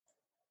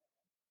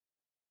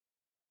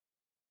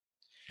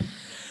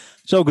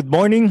So, good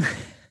morning,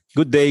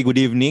 good day, good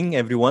evening,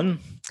 everyone.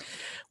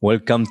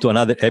 Welcome to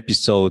another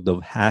episode of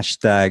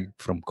Hashtag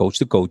From Coach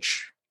to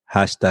Coach.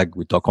 Hashtag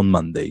We Talk on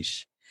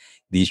Mondays.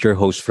 This is your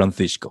host,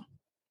 Francisco.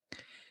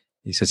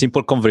 It's a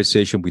simple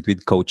conversation between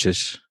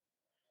coaches.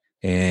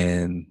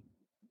 And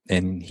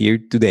and here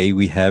today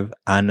we have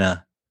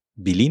Anna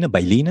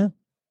Bailina.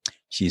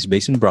 She is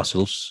based in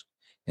Brussels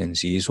and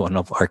she is one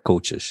of our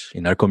coaches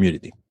in our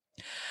community.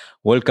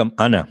 Welcome,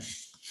 Anna.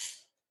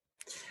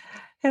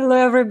 Hello,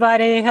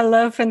 everybody.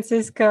 Hello,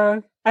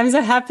 Francisco. I'm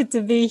so happy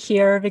to be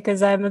here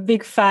because I'm a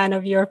big fan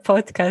of your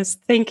podcast.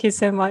 Thank you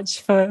so much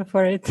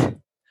for it.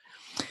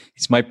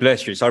 It's my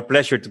pleasure. It's our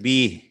pleasure to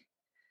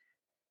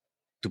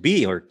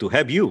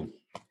have you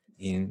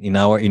in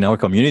our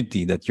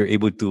community, that you're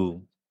able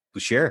to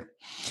share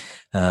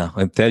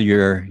and tell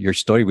your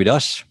story with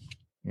us,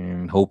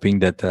 and hoping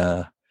that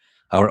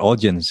our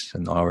audience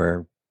and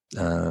our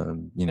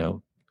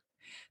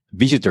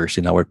visitors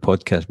in our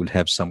podcast will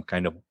have some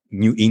kind of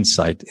new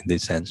insight in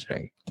this sense,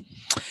 right?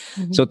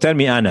 Mm-hmm. So tell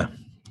me, Anna,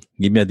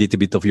 give me a little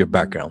bit of your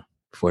background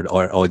for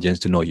our audience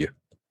to know you.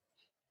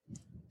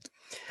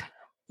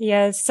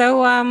 Yeah,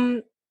 so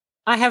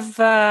I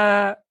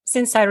have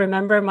since I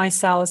remember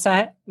myself,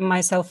 I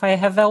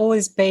have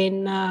always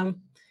been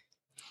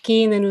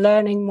keen in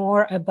learning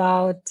more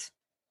about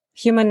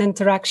human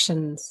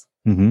interactions.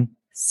 Mm-hmm.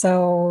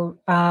 So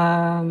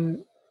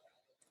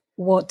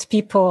what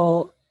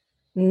people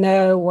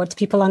know, what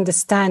people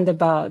understand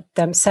about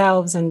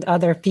themselves and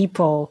other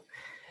people.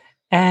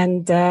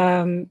 And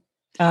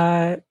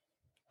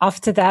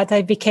after that,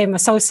 I became a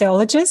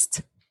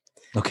sociologist.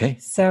 Okay.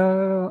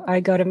 So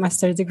I got a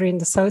master's degree in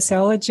the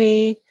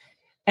sociology.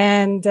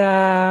 And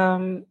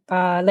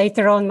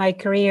later on, my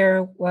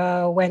career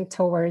went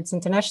towards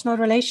international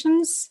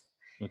relations.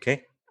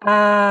 Okay.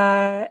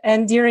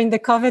 And during the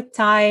COVID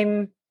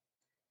time,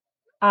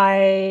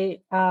 I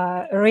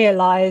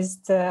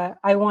realized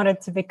I wanted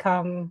to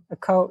become a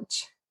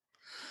coach.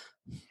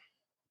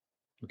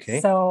 Okay.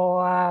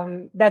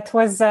 So that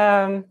was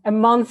a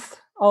month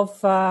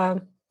of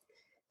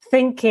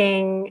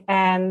thinking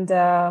and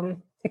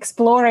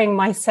exploring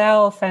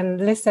myself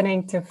and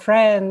listening to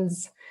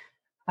friends.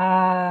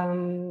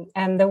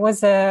 And there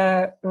was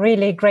a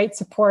really great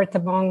support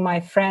among my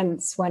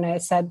friends when I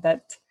said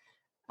that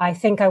I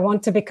think I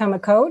want to become a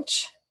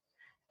coach.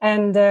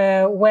 And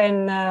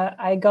when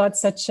I got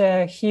such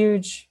a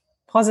huge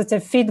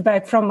positive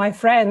feedback from my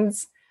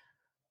friends,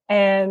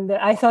 and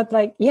I thought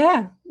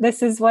yeah,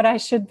 this is what I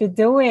should be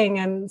doing.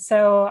 And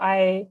so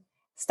I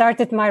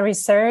started my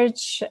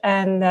research,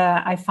 and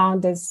I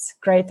found this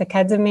great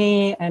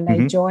academy, and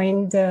I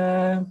joined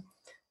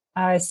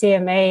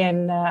CMA,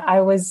 and I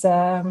was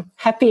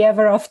happy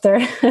ever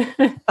after.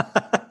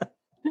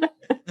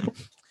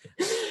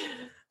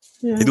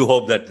 Yeah. I do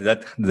hope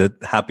that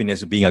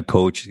happiness of being a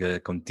coach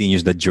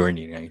continues that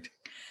journey, right?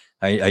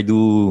 I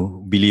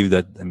do believe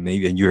that,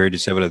 maybe, and you heard it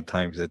several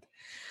times, that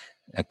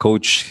a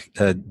coach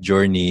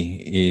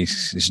journey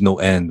is no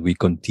end. We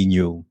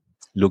continue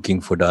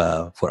looking for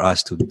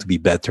us to be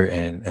better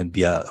and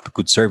be a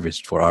good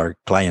service for our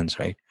clients,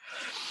 right?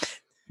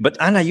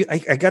 But Anna,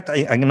 I got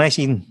a nice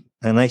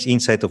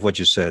insight of what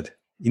you said.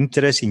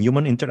 Interest in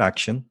human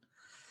interaction.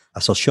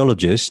 A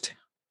sociologist.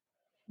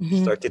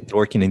 Started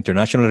working in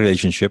international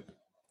relationship,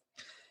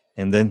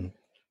 and then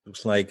it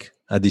was like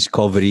a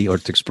discovery, or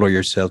to explore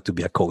yourself to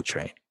be a coach,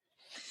 right?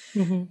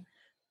 Mm-hmm.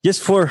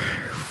 Just for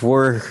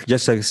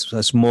just a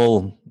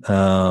small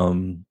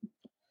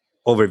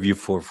overview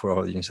for our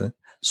audience.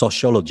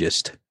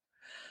 Sociologist.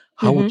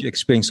 How would you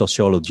explain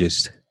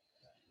sociologist?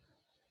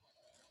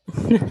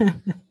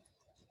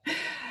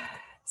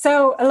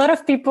 So a lot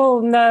of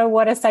people know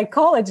what a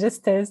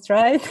psychologist is,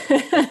 right?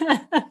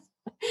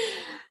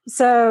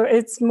 So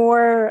it's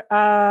more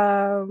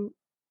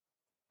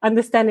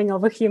understanding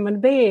of a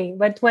human being.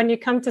 But when you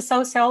come to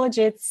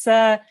sociology, it's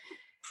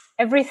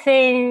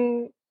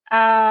everything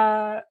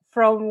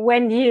from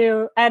when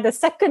you add a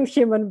second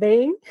human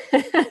being,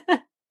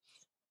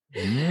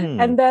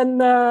 and then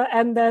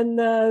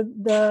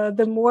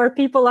the more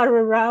people are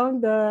around,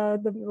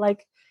 the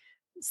like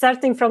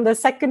starting from the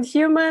second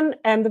human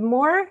and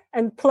more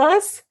and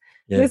plus.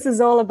 Yeah. This is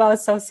all about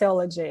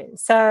sociology.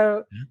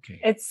 So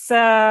it's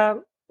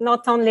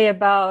not only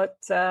about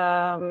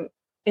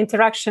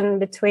interaction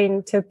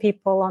between two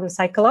people on a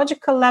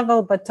psychological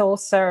level, but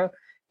also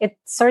it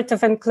sort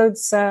of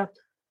includes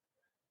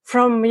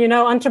from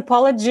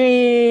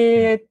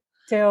anthropology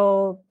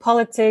till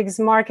politics,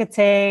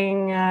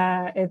 marketing.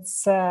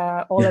 It's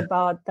all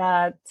about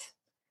that.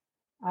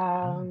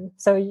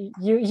 So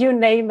you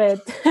name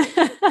it.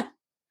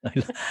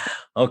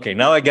 Okay,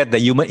 now I get the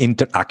human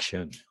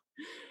interaction.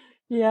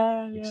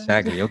 Yeah.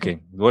 Exactly. Okay.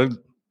 Well,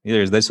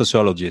 there's the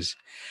sociologist.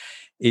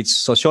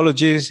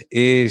 Sociologist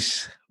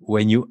is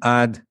when you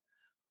add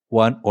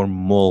one or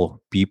more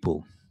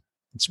people.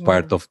 It's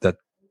part of that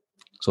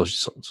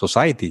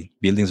society.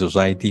 Building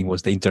society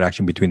was the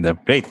interaction between them.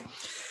 Great.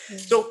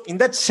 So in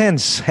that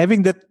sense,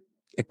 having that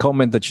a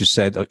comment that you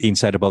said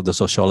inside about the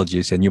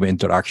sociologist and human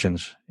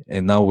interactions,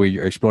 and now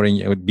we're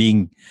exploring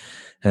being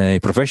a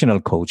professional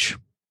coach,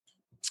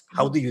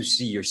 how do you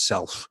see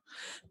yourself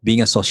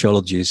being a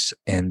sociologist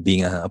and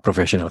being a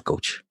professional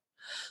coach?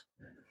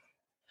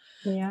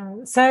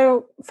 Yeah.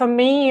 So for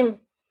me,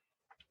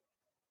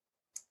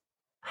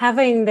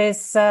 having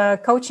this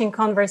coaching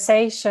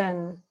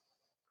conversation,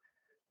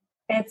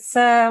 it's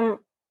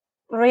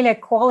really a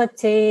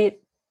quality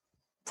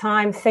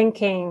time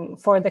thinking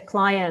for the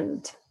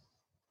client.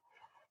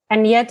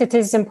 And yet it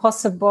is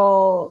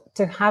impossible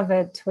to have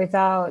it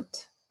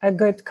without a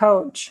good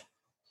coach.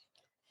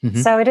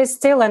 Mm-hmm. So it is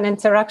still an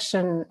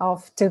interaction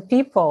of two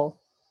people.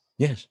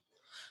 Yes.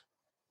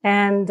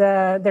 And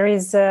there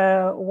is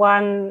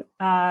one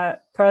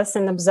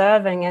person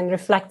observing and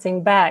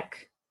reflecting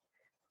back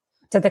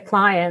to the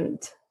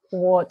client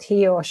what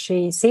he or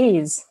she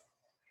sees.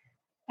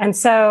 And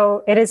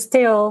so it is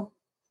still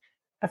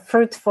a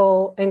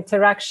fruitful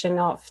interaction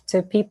of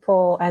two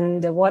people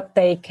and what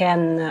they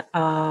can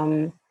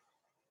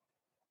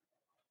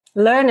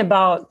learn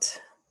about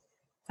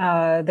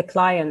the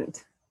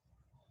client.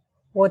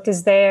 What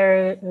is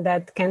there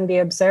that can be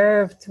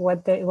observed?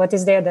 What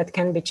is there that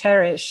can be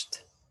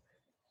cherished?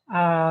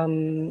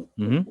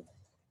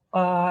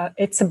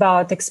 It's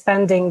about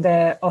expanding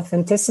the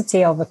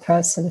authenticity of a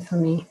person for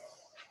me.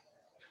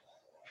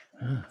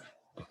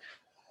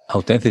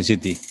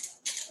 Authenticity.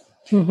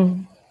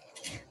 Mm-hmm.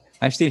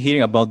 I'm still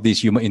hearing about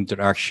this human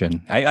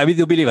interaction. I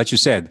do believe what you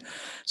said.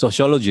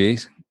 Sociology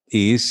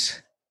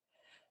is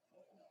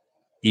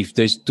if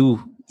there's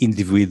two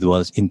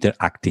individuals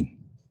interacting.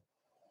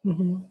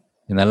 Mm-hmm.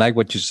 And I like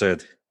what you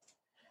said.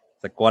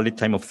 The quality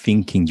time of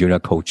thinking during a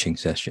coaching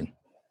session.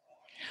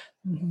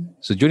 Mm-hmm.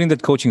 So during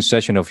that coaching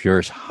session of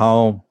yours,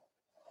 how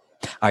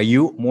are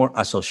you more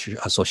a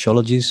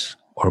sociologist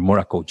or more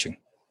a coach?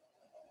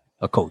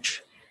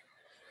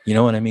 You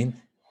know what I mean?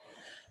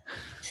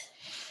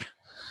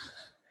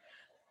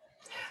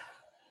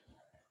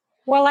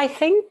 Well, I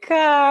think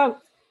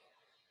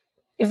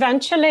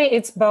eventually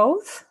it's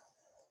both.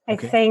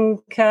 Okay. I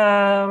think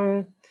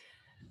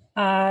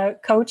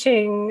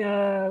coaching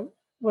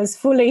was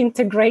fully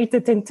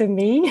integrated into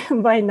me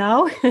by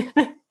now.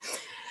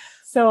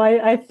 So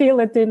I feel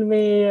it in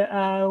me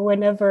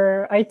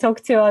whenever I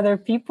talk to other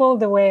people,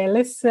 the way I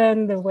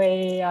listen, the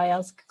way I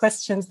ask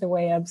questions, the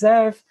way I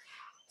observe.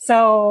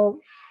 So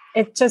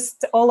it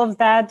just, all of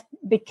that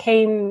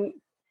became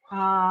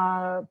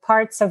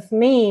parts of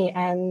me,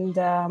 and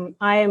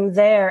I am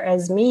there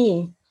as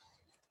me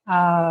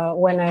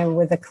when I'm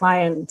with a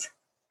client.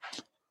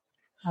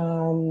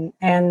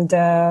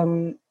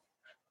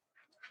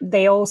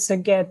 They also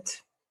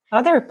get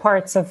other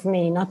parts of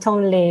me, not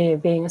only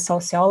being a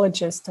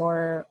sociologist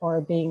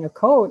or being a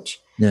coach.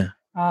 Yeah.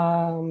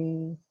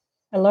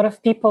 A lot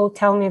of people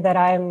tell me that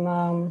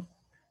I'm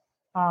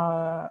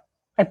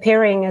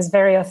appearing as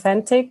very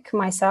authentic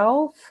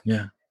myself.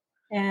 Yeah.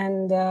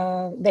 And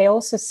they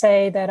also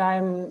say that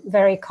I'm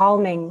very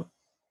calming.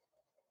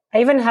 I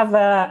even have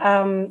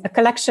a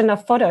collection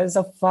of photos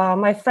of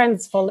my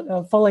friends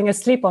falling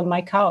asleep on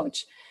my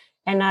couch.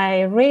 And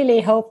I really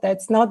hope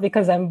that's not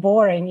because I'm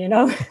boring, you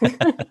know?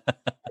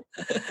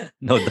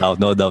 No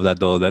doubt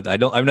at all. That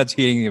I'm not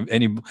hearing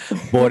any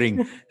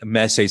boring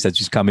message that's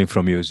just coming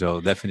from you. So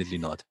definitely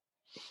not.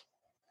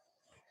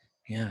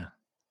 Yeah.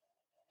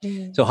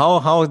 Mm. So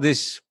how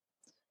this?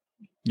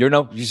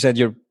 You said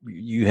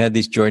you had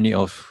this journey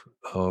of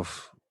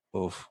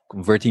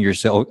converting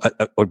yourself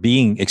or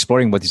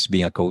exploring what is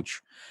being a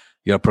coach.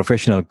 You're a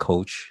professional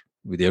coach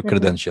with your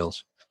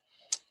credentials.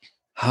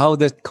 How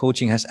that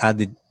coaching has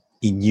added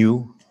in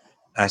you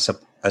as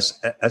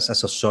a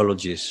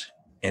sociologist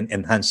and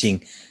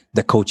enhancing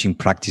the coaching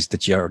practice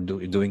that you are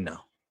doing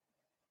now?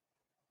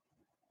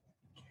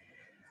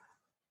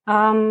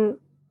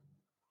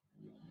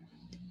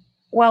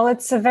 Well,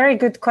 it's a very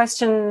good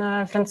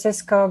question,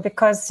 Francisco,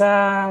 because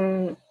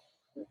I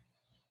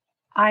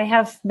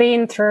have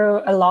been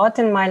through a lot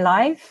in my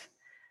life,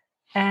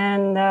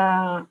 and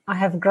I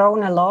have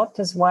grown a lot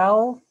as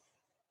well.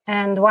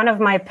 And one of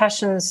my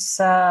passions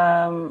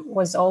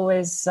was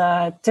always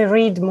to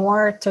read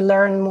more, to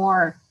learn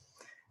more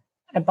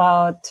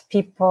about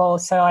people.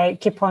 So I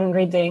keep on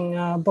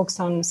reading books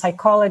on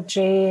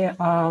psychology,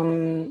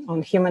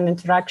 on human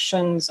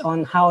interactions,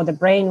 on how the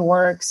brain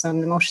works,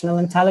 on emotional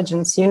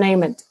intelligence, you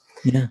name it.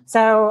 Yeah.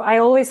 So I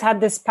always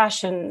had this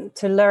passion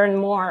to learn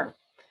more.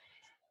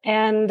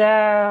 And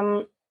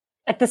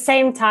at the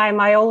same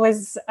time, I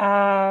always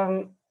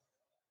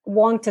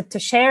wanted to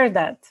share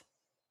that.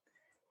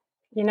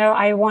 You know,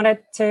 I wanted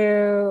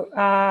to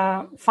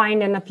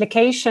find an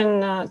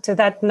application to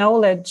that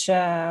knowledge,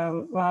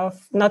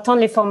 not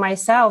only for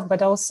myself,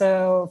 but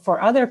also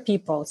for other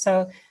people.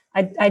 So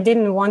I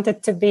didn't want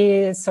it to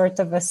be sort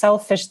of a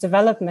selfish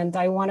development.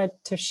 I wanted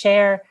to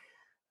share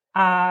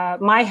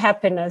my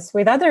happiness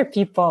with other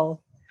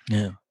people.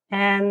 Yeah.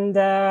 And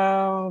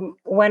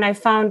when I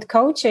found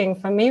coaching,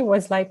 for me,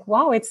 was like,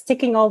 wow, it's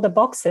ticking all the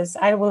boxes.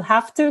 I will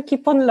have to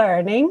keep on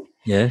learning.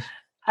 Yes.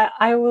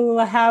 I will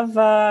have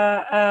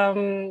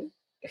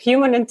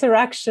human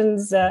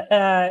interactions,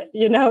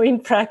 in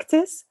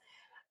practice.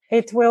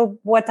 it will,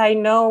 what I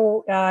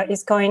know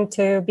is going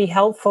to be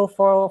helpful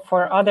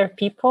for other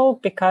people,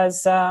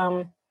 because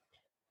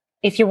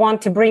if you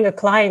want to bring a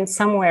client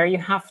somewhere, you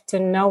have to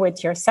know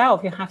it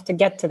yourself. You have to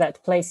get to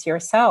that place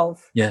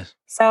yourself. Yes.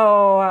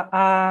 So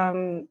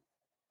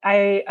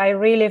I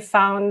really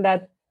found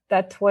that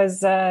was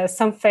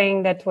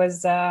something that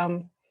was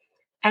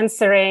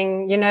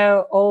answering,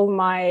 all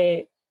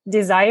my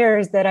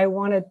desires that I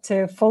wanted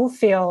to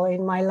fulfill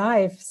in my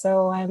life.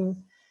 So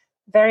I'm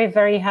very,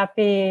 very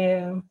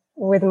happy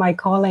with my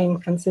calling,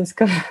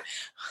 Francisco.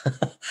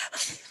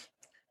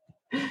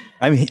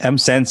 I'm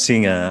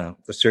sensing a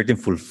certain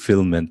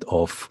fulfillment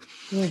of,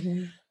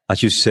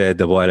 as you said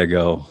a while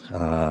ago,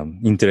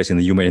 interest in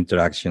the human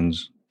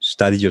interactions,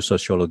 studied your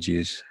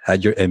sociologies,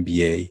 had your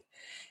MBA,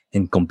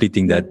 and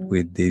completing that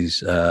with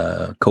this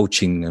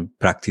coaching and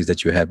practice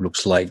that you have,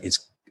 looks like it's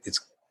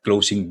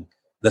closing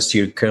the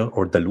circle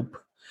or the loop,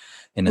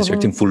 and a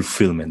certain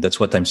fulfillment. That's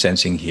what I'm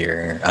sensing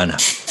here, Anna.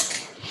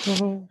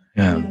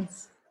 Yeah.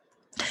 Yes.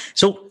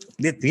 So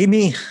give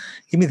me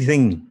the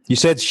thing. You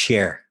said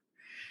share.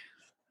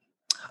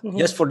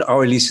 Just for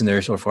our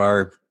listeners or for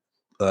our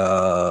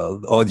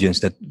audience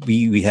that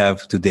we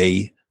have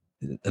today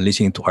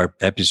listening to our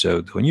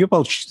episode, when you're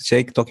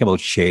talking about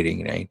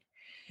sharing, right?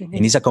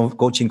 And it's a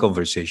coaching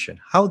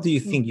conversation. How do you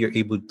think you're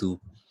able to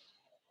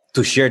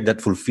share that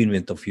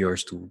fulfillment of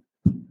yours to,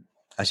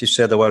 as you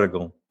said a while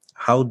ago,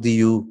 how do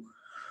you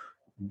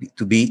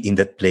to be in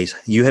that place?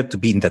 You have to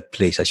be in that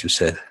place, as you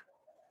said,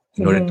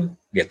 in order to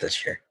get that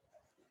share.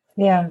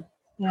 Yeah.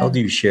 How do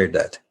you share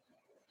that?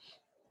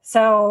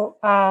 So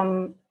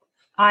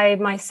I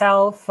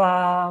myself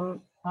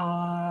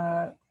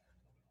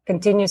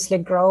continuously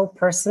grow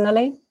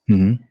personally.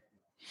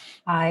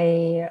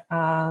 I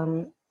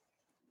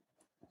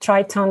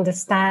try to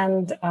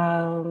understand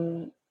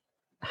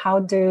how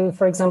do,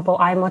 for example,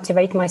 I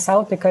motivate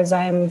myself, because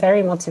I am a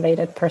very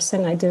motivated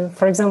person. I do,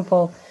 for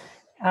example,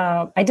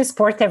 I do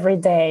sport every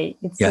day.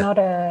 It's not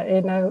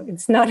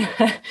it's not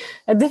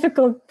a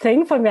difficult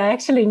thing for me. I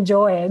actually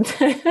enjoy it.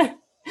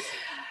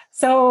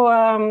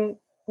 So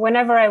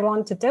whenever I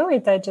want to do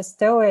it, I just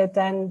do it.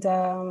 And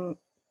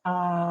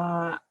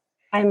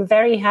I'm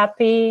very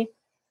happy.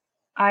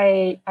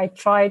 I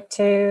try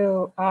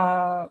to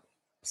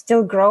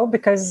still grow,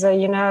 because,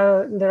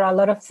 there are a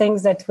lot of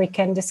things that we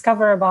can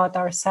discover about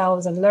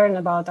ourselves and learn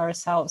about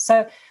ourselves.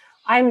 So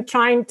I'm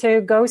trying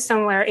to go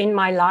somewhere in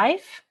my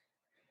life.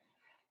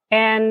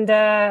 And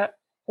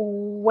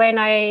when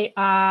I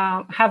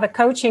have a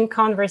coaching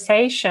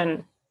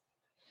conversation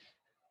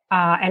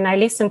and I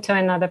listen to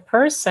another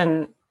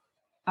person,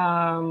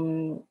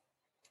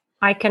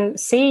 I can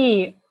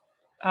see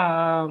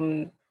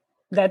that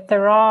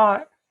there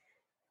are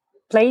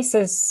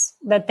places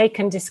that they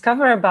can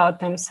discover about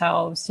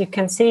themselves. You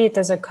can see it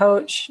as a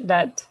coach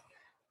that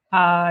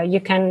you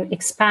can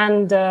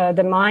expand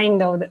the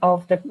mind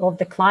of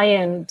the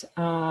client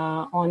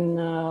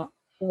on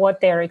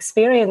what they're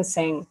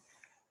experiencing,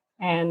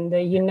 and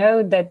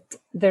that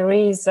there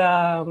is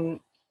a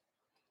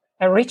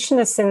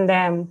richness in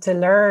them to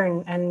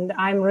learn. And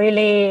I'm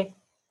really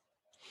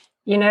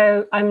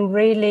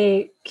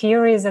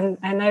curious, and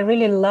I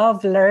really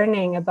love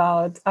learning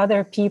about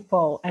other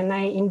people, and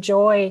I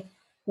enjoy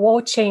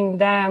watching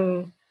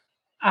them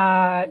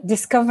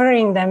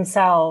discovering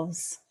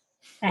themselves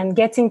and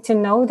getting to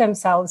know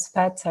themselves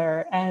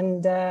better.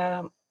 And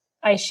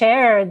I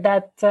share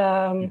that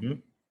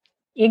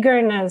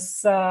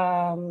eagerness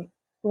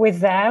with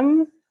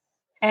them,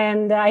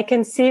 and I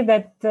can see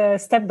that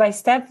step by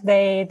step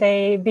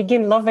they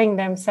begin loving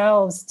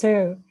themselves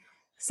too.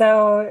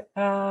 So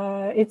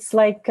it's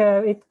like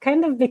it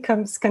kind of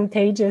becomes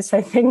contagious,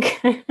 I think.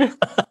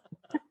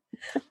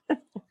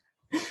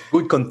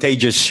 Good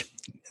contagious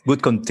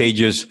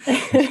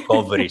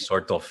discovery,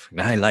 sort of.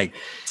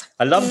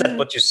 I love that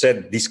what you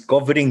said,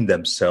 discovering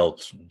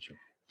themselves.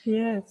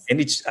 Yes.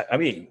 And it's, I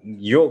mean,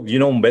 you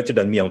know better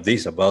than me on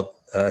this about,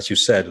 as you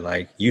said,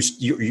 like you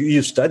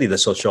study the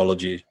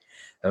sociology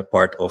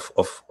part of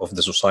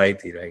the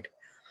society, right?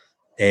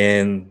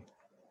 And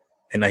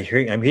I'm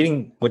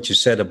hearing what you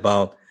said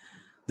about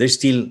there's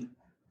still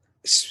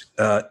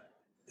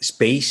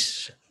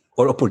space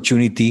or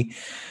opportunity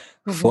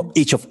for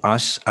each of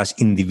us as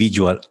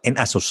individual and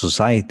as a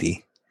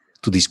society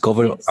to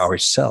discover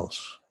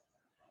ourselves,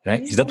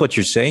 right? Is that what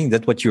you're saying?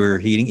 That what you're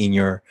hearing in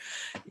your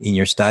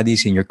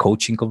studies, in your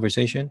coaching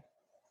conversation?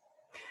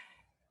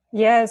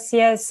 Yes.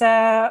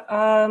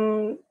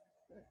 The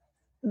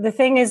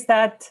thing is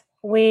that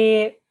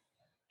we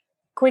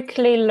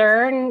quickly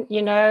learn,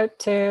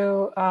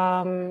 to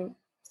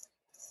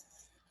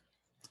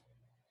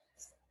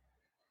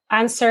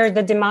answer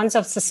the demands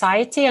of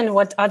society and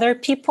what other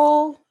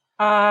people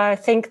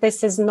think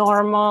this is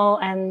normal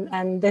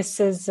and this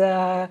is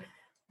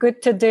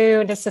good to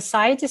do in the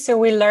society. So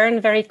we learn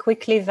very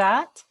quickly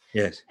that.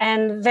 Yes.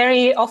 And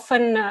very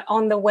often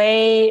on the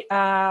way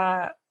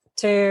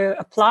to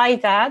apply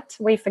that,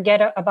 we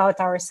forget about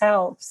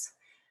ourselves.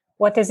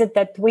 What is it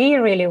that we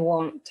really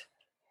want?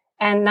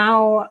 And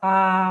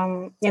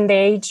now, in the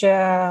age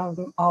of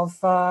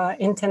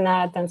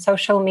internet and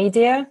social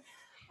media,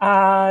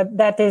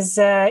 that is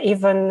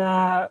even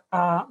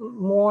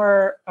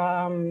more,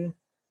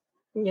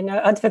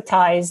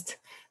 advertised.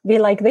 Be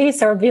like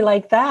this or be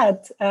like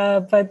that.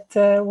 But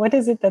what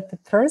is it that the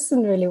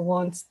person really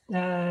wants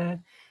to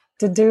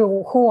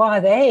do? Who are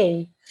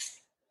they?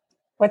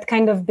 What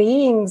kind of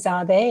beings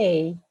are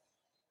they?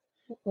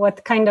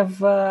 What kind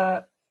of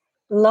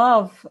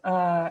love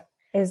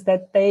is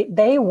that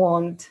they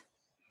want?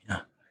 Yeah.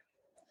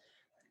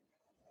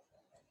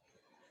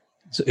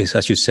 So it's,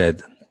 as you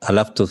said, a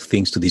lot of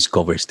things to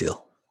discover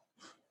still.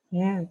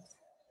 Yeah,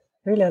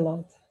 really a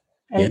lot.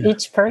 And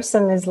each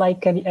person is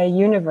like a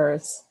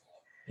universe.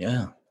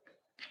 Yeah.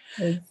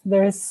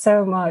 There is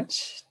so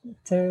much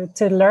to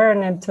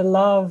learn and to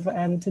love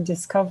and to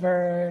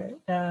discover.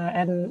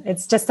 And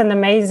it's just an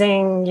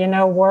amazing,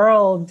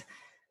 world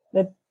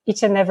that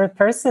each and every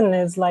person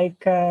is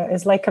like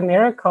a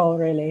miracle,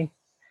 really.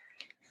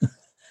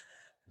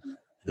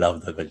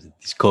 Love that. But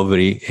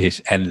discovery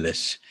is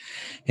endless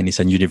and it's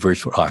a universe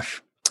for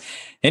us.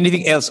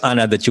 Anything else,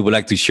 Anna, that you would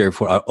like to share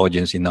for our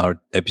audience in our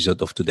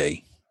episode of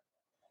today?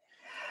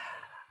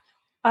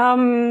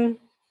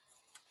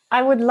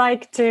 I would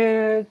like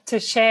to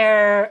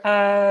share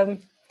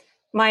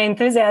my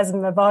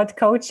enthusiasm about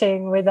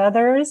coaching with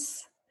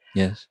others.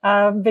 Yes.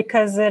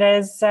 Because it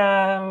is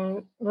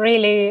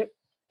really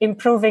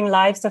improving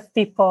lives of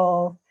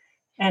people.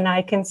 And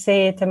I can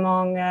see it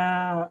among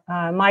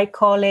my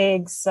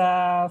colleagues,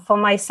 for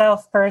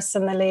myself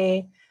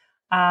personally,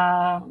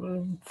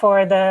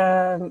 for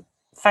the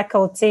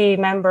faculty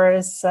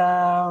members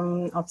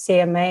of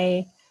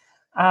CMA.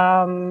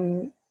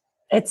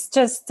 It's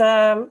just,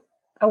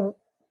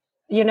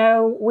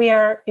 we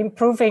are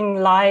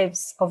improving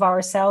lives of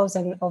ourselves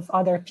and of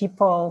other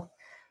people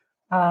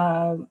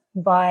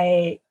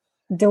by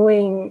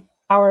doing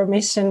our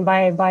mission,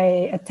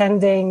 by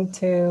attending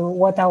to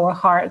what our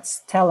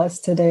hearts tell us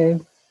to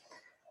do.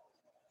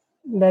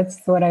 That's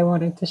what I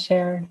wanted to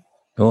share.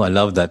 Oh, I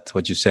love that,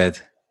 what you said.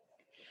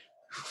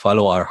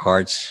 Follow our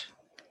hearts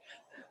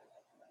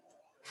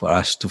for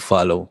us to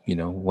follow,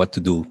 what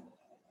to do.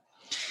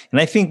 And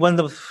I think one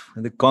of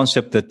the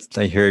concept that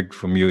I heard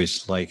from you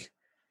is like,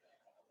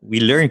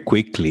 we learn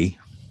quickly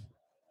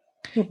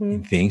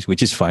in things,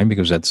 which is fine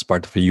because that's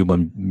part of a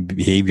human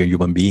behavior,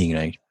 human being,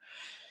 right?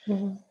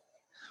 Mm-hmm.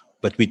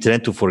 But we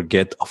tend to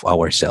forget of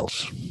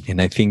ourselves.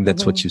 And I think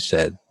that's what you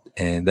said.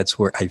 And that's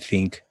where I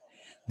think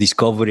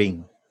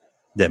discovering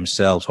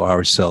themselves or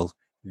ourselves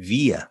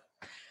via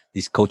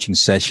these coaching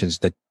sessions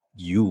that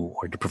you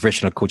or the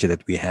professional coach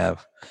that we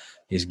have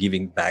is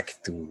giving back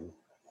to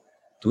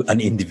an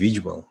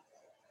individual.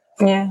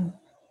 Yeah.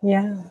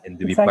 And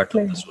to be part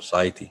of the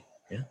society.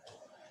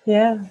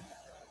 Yeah.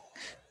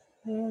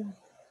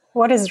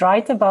 What is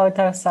right about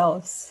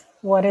ourselves?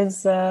 What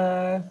is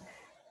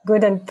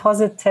good and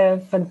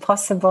positive and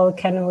possible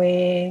can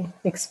we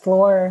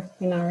explore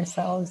in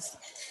ourselves?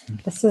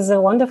 This is a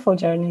wonderful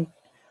journey.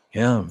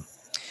 Yeah.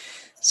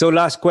 So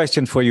last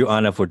question for you,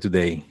 Anna, for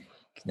today.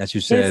 As you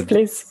said, yes,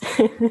 please.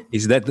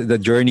 is that the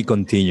journey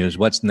continues?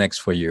 What's next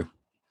for you?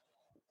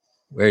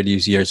 Where do you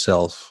see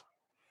yourself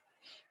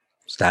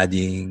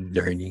studying,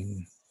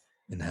 learning,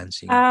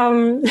 enhancing?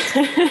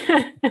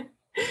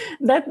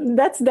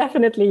 That's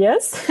definitely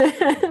yes.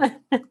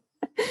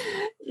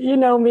 You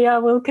know me, I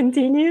will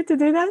continue to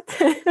do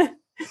that.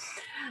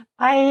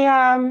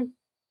 I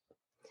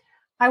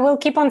will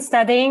keep on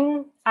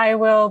studying. I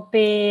will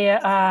be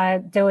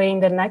doing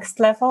the next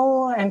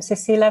level,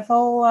 MCC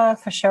level,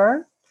 for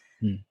sure.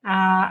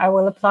 I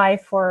will apply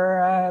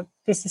for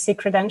PCC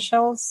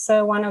credentials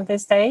one of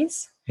these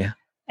days. Yeah.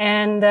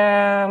 And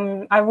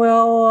I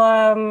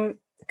will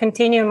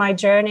continue my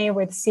journey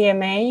with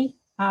CMA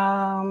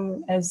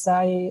as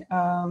I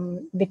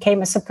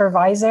became a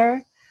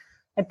supervisor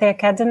at the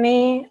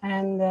academy.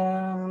 And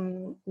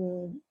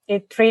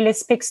it really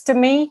speaks to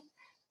me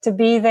to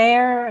be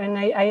there.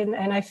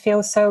 And I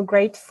feel so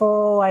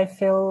grateful. I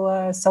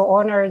feel so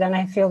honored. And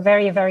I feel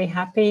very, very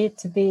happy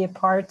to be a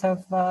part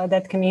of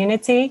that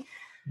community.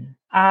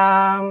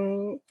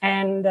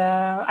 And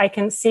I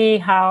can see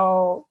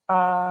how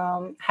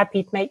happy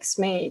it makes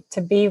me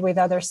to be with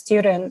other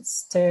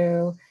students,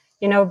 to,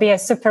 be a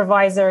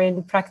supervisor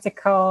in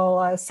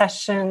practical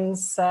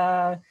sessions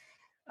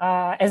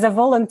as a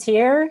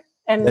volunteer.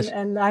 And, yes.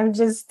 And I'm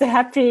just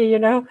happy,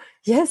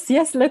 yes,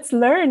 let's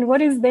learn.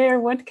 What is there?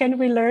 What can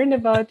we learn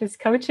about this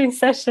coaching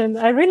session?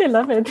 I really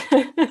love it.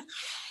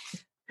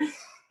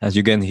 As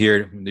you can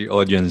hear the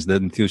audience, the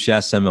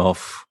enthusiasm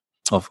of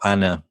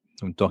Anna.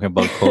 I'm talking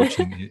about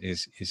coaching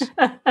is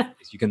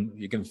you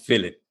can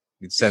feel it.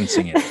 It's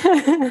sensing it.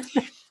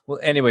 Well,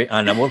 anyway,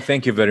 Anna,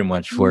 thank you very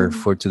much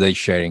for today's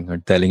sharing or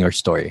telling our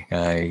story.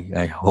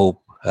 I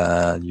hope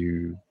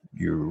you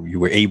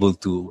were able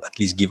to at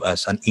least give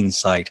us an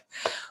insight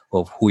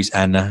of who is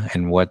Anna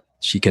and what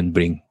she can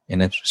bring,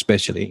 and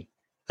especially,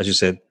 as you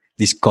said,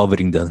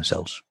 discovering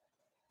themselves.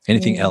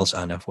 Anything else,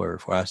 Anna, for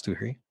us to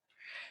hear?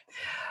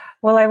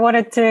 Well, I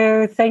wanted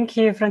to thank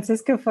you,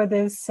 Francisco, for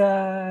this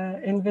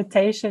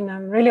invitation.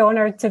 I'm really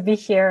honored to be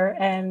here.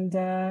 And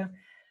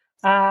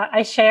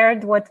I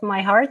shared what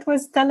my heart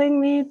was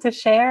telling me to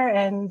share,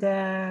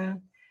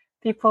 and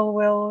people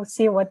will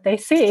see what they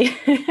see.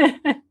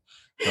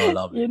 Oh,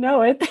 lovely. You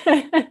know it.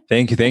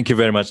 Thank you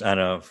very much,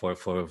 Anna, for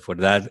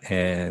that,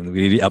 and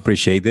we really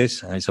appreciate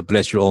this. And it's a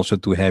pleasure also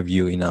to have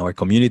you in our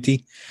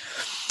community.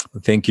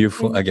 Thank you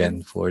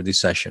again for this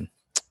session.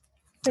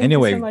 Thank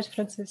you so much,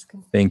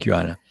 Francisco. Thank you,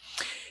 Anna.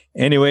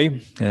 Anyway,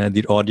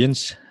 dear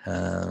audience,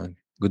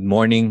 good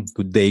morning,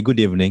 good day, good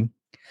evening.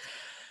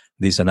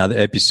 This is another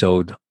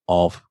episode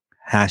of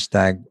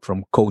hashtag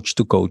From Coach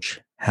to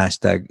Coach,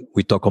 hashtag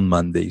We Talk on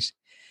Mondays.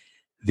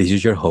 This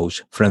is your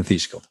host,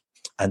 Francisco.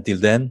 Until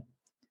then,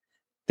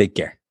 take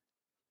care.